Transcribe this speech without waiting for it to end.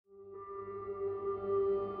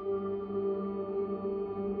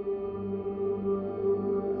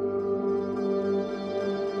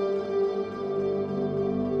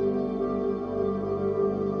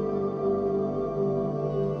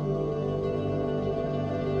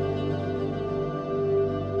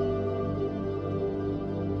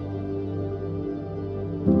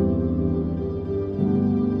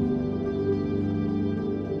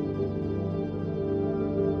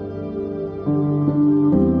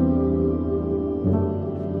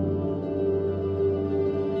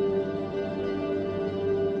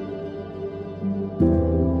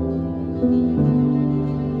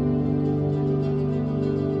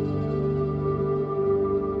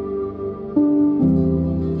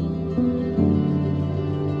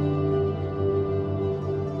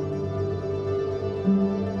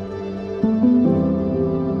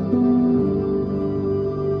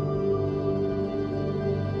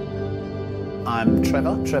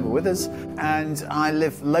Trevor Withers, and I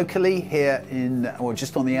live locally here or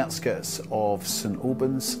just on the outskirts of St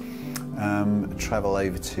Albans. Travel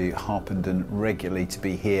over to Harpenden regularly to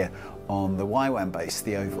be here on the YWAM base,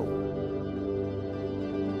 the Oval.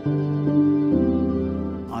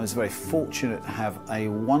 I was very fortunate to have a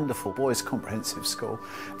wonderful boys' comprehensive school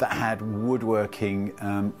that had woodworking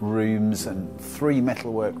rooms and 3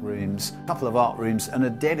 metalwork rooms, a couple of art rooms and a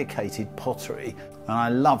dedicated pottery. And I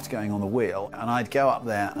loved going on the wheel, and I'd go up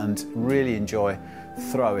there and really enjoy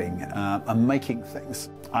throwing and making things.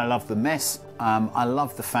 I loved the mess. I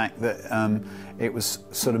loved the fact that it was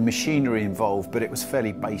sort of machinery involved, but it was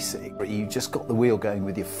fairly basic. You just got the wheel going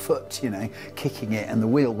with your foot, you know, kicking it, and the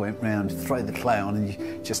wheel went round, throw the clay on, and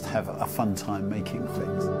you just have a fun time making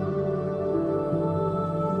things.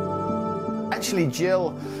 Actually,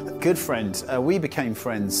 Jill, good friend, we became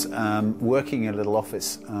friends working in a little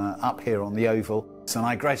office up here on the Oval. And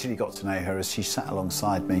I gradually got to know her as she sat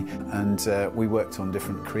alongside me, and we worked on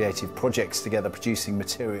different creative projects together, producing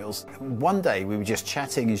materials. One day we were just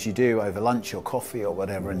chatting, as you do, over lunch or coffee or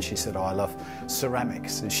whatever, and she said, "Oh, I love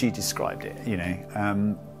ceramics," as she described it, you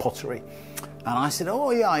know, pottery. And I said,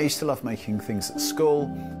 "Oh yeah, I used to love making things at school."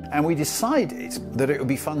 And we decided that it would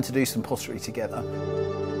be fun to do some pottery together.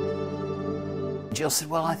 Jill said,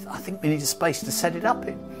 "Well, I think we need a space to set it up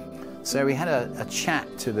in." So we had a chat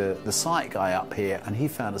to the site guy up here, and he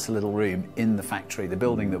found us a little room in the factory, the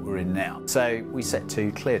building that we're in now. So we set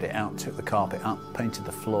to, cleared it out, took the carpet up, painted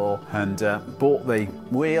the floor, and brought the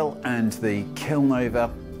wheel and the kiln over,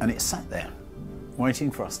 and it sat there waiting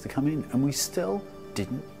for us to come in, and we still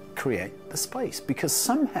didn't create the space because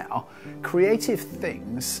somehow creative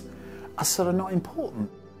things are sort of not important.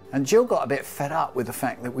 And Jill got a bit fed up with the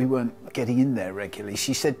fact that we weren't getting in there regularly.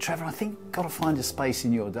 She said, "Trevor, I think you've got to find a space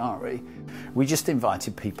in your diary." We just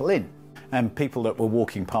invited people in, and people that were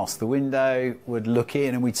walking past the window would look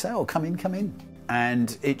in, and we'd say, "Oh, come in, come in."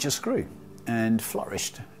 And it just grew and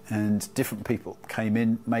flourished, and different people came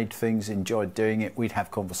in, made things, enjoyed doing it. We'd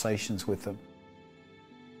have conversations with them.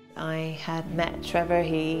 I had met Trevor.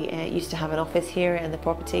 He used to have an office here in the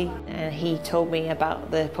property, and he told me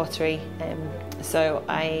about the pottery. So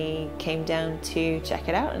I came down to check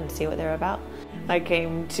it out and see what they're about. I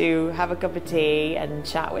came to have a cup of tea and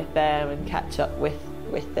chat with them and catch up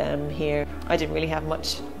with them here. I didn't really have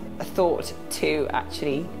much thought to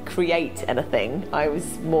actually create anything. I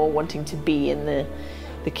was more wanting to be in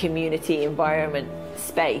the community environment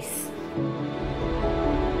space.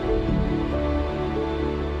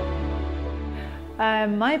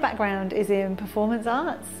 My background is in performance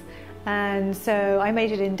arts, and so I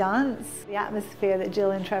majored in dance. The atmosphere that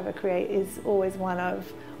Jill and Trevor create is always one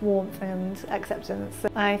of warmth and acceptance.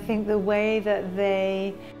 I think the way that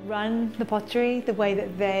they run the pottery, the way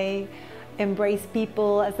that they embrace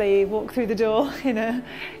people as they walk through the door in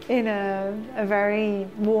a very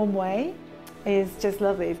warm way is just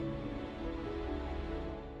lovely.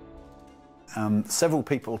 Several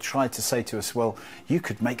people tried to say to us, "Well, you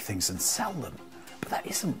could make things and sell them." But that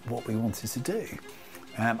isn't what we wanted to do.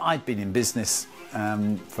 I'd been in business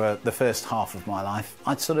for the first half of my life.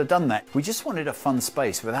 I'd sort of done that. We just wanted a fun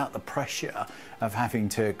space without the pressure of having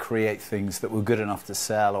to create things that were good enough to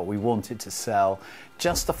sell or we wanted to sell.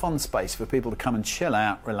 Just a fun space for people to come and chill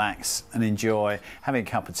out, relax and enjoy having a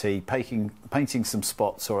cup of tea, painting some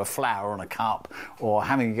spots or a flower on a cup, or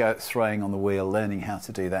having a go at throwing on the wheel, learning how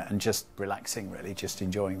to do that, and just relaxing, really, just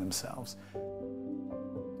enjoying themselves.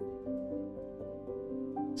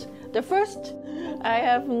 The first, I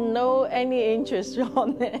have any interest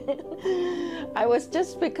on it. I was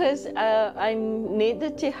just because I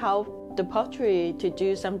needed to help the pottery to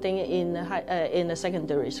do something in a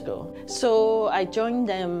secondary school. So I joined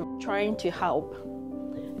them trying to help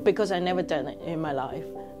because I never done it in my life.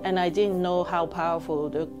 And I didn't know how powerful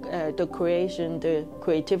the creation, the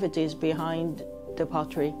creativity is behind the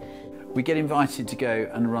pottery. We get invited to go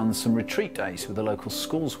and run some retreat days with the local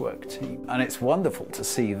schools work team, and it's wonderful to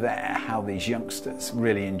see there how these youngsters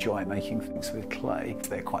really enjoy making things with clay.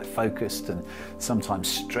 They're quite focused and sometimes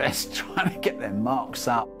stressed trying to get their marks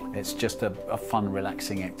up. It's just a fun,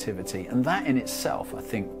 relaxing activity, and that in itself, I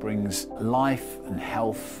think, brings life and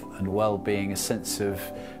health and well-being, a sense of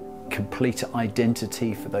complete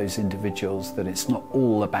identity for those individuals, that it's not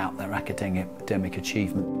all about their academic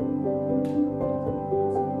achievement.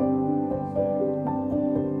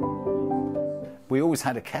 We always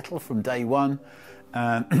had a kettle from day one,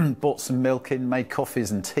 bought some milk in, made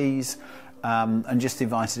coffees and teas, and just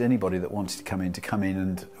invited anybody that wanted to come in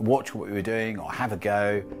and watch what we were doing or have a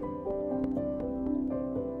go.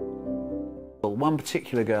 One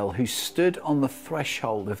particular girl who stood on the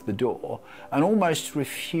threshold of the door and almost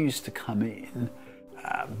refused to come in,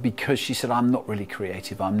 because she said, I'm not really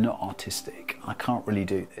creative, I'm not artistic, I can't really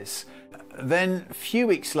do this. Then a few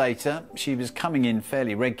weeks later, she was coming in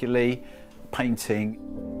fairly regularly, painting.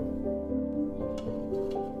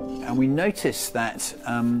 And we noticed that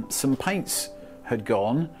some paints had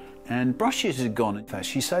gone and brushes had gone. In fact,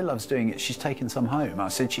 she so loves doing it, she's taken some home. I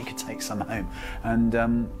said she could take some home and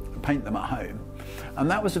paint them at home. And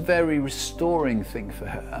that was a very restoring thing for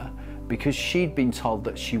her, because she'd been told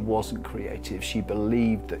that she wasn't creative. She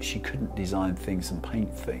believed that she couldn't design things and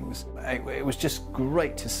paint things. It was just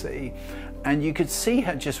great to see. And you could see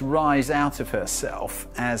her just rise out of herself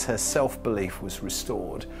as her self-belief was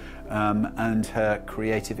restored, and her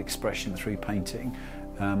creative expression through painting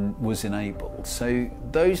was enabled. So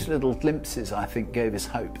those little glimpses, I think, gave us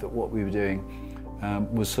hope that what we were doing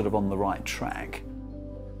was sort of on the right track.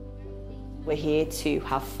 We're here to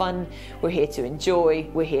have fun, we're here to enjoy,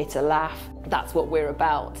 we're here to laugh. That's what we're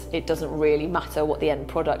about. It doesn't really matter what the end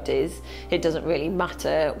product is. It doesn't really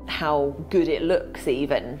matter how good it looks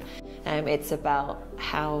even. It's about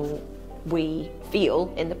how we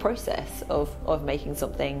feel in the process of making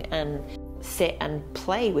something, and sit and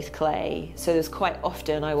play with clay. So there's quite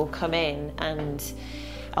often I will come in and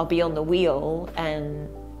I'll be on the wheel, and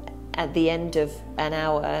at the end of an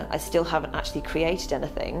hour I still haven't actually created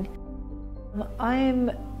anything.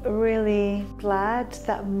 I'm really glad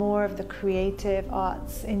that more of the creative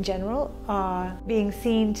arts in general are being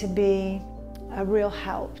seen to be a real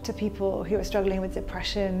help to people who are struggling with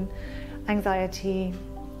depression, anxiety,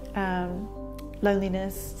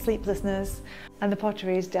 loneliness, sleeplessness, and the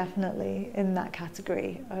pottery is definitely in that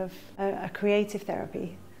category of a creative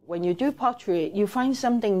therapy. When you do pottery, you find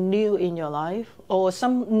something new in your life, or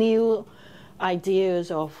some new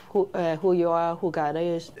ideas of who you are, who God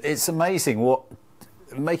is. It's amazing what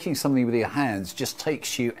making something with your hands just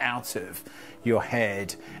takes you out of your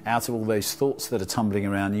head, out of all those thoughts that are tumbling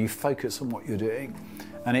around. You focus on what you're doing,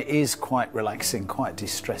 and it is quite relaxing, quite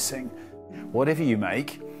distressing. Whatever you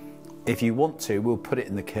make, if you want to, we'll put it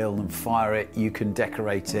in the kiln and fire it. You can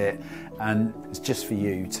decorate it, and it's just for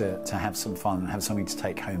you to have some fun and have something to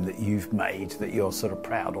take home that you've made, that you're sort of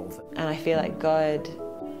proud of. And I feel like God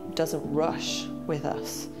doesn't rush with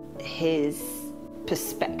us. His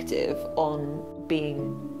perspective on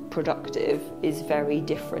being productive is very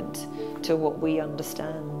different to what we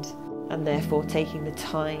understand, and therefore taking the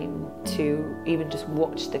time to even just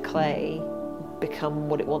watch the clay become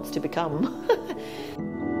what it wants to become.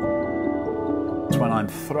 When I'm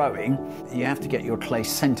throwing, you have to get your clay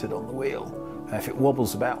centred on the wheel. If it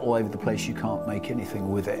wobbles about all over the place, you can't make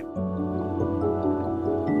anything with it.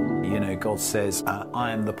 You know, God says,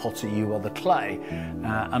 I am the potter, you are the clay.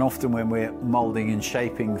 And often when we're moulding and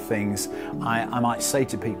shaping things, I might say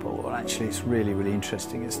to people, well, actually it's really, really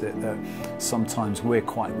interesting, is that sometimes we're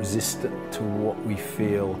quite resistant to what we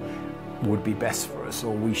feel would be best for us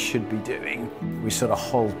or we should be doing. We sort of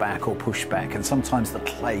hold back or push back, and sometimes the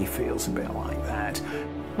clay feels a bit like that.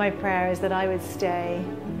 My prayer is that I would stay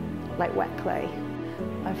like wet clay.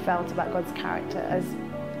 I felt about God's character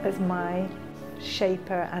as my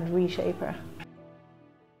shaper and reshaper.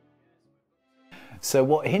 So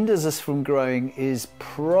what hinders us from growing is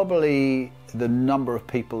probably the number of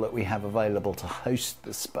people that we have available to host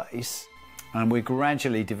the space. And we're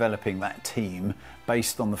gradually developing that team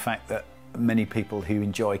based on the fact that many people who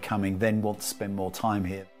enjoy coming then want to spend more time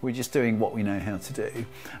here. We're just doing what we know how to do.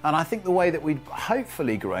 And I think the way that we'd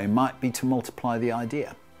hopefully grow might be to multiply the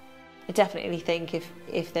idea. I definitely think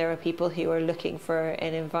if there are people who are looking for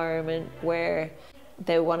an environment where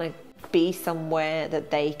they want to be somewhere that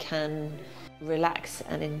they can relax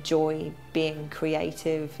and enjoy being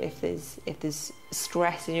creative, if there's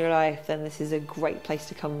stress in your life, then this is a great place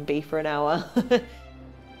to come and be for an hour.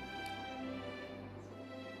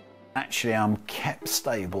 Actually, I'm kept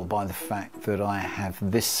stable by the fact that I have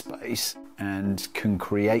this space and can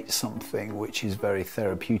create something which is very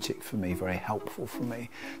therapeutic for me, very helpful for me.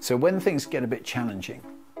 So when things get a bit challenging,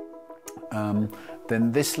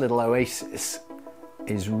 then this little oasis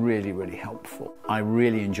is really, really helpful. I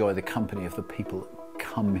really enjoy the company of the people that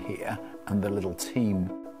come here and the little team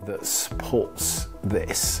that supports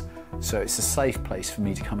this. So it's a safe place for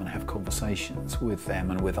me to come and have conversations with them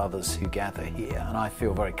and with others who gather here, and I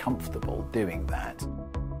feel very comfortable doing that.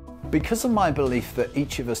 Because of my belief that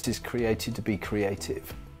each of us is created to be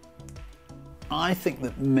creative, I think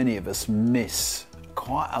that many of us miss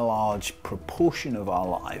quite a large proportion of our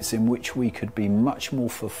lives in which we could be much more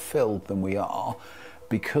fulfilled than we are,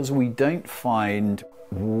 because we don't find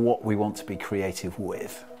what we want to be creative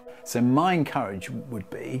with. So my encouragement would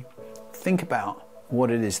be, think about what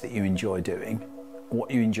it is that you enjoy doing, what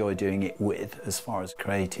you enjoy doing it with as far as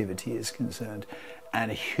creativity is concerned,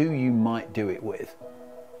 and who you might do it with.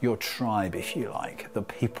 Your tribe, if you like, the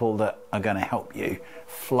people that are going to help you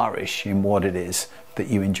flourish in what it is that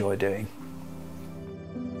you enjoy doing.